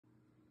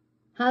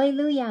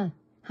Hallelujah.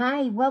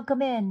 Hi, welcome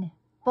in.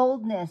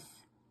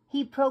 Boldness.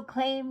 He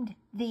proclaimed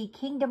the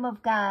kingdom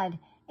of God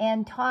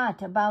and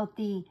taught about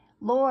the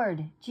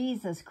Lord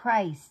Jesus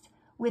Christ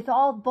with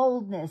all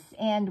boldness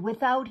and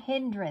without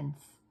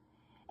hindrance.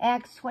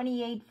 Acts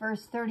 28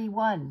 verse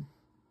 31.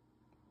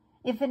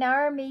 If an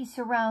army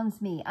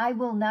surrounds me, I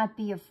will not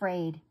be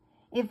afraid.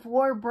 If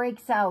war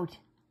breaks out,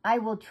 I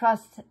will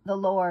trust the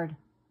Lord.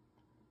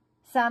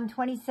 Psalm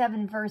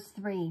 27 verse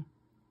 3.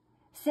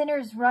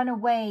 Sinners run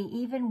away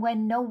even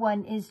when no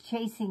one is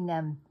chasing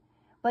them,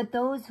 but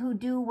those who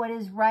do what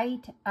is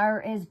right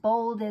are as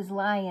bold as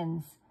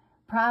lions.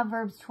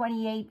 Proverbs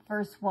 28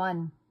 verse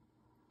 1.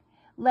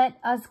 Let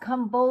us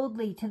come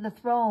boldly to the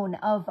throne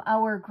of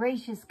our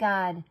gracious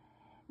God.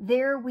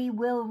 There we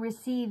will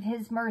receive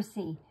his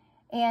mercy,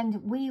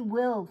 and we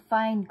will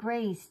find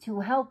grace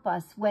to help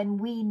us when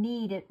we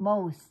need it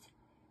most.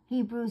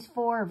 Hebrews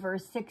 4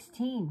 verse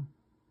 16.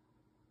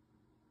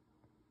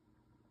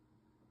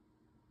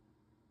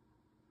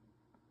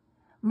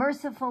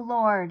 Merciful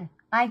Lord,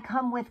 I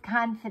come with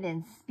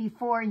confidence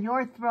before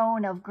your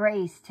throne of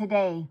grace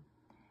today.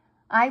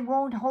 I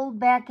won't hold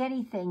back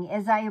anything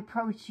as I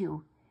approach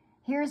you.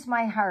 Here's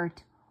my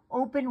heart,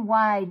 open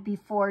wide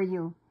before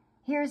you.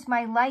 Here's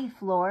my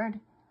life, Lord.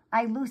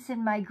 I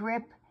loosen my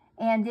grip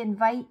and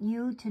invite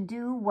you to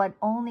do what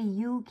only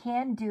you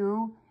can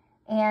do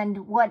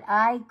and what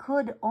I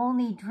could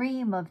only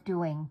dream of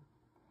doing.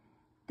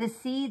 The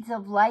seeds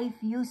of life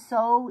you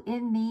sow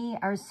in me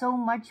are so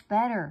much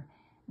better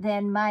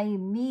than my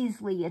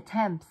measly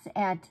attempts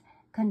at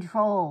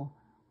control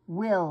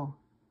will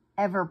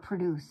ever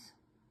produce.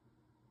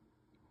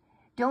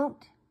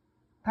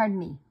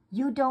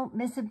 You don't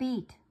miss a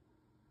beat.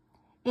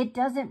 It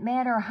doesn't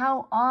matter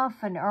how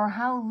often or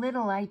how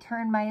little I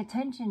turn my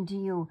attention to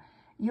you.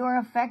 Your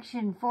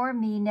affection for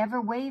me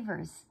never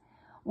wavers.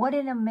 What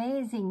an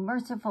amazing,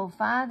 merciful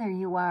Father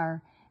you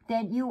are,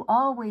 that you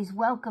always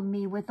welcome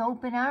me with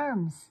open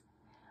arms.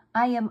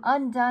 I am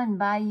undone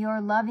by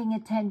your loving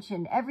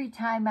attention every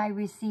time I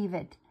receive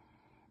it.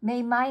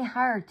 May my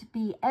heart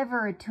be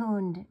ever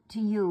attuned to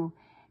you,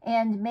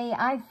 and may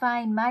I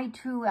find my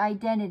true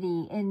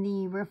identity in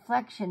the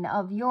reflection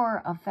of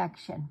your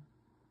affection.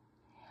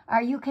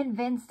 Are you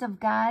convinced of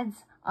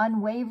God's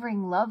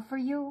unwavering love for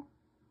you?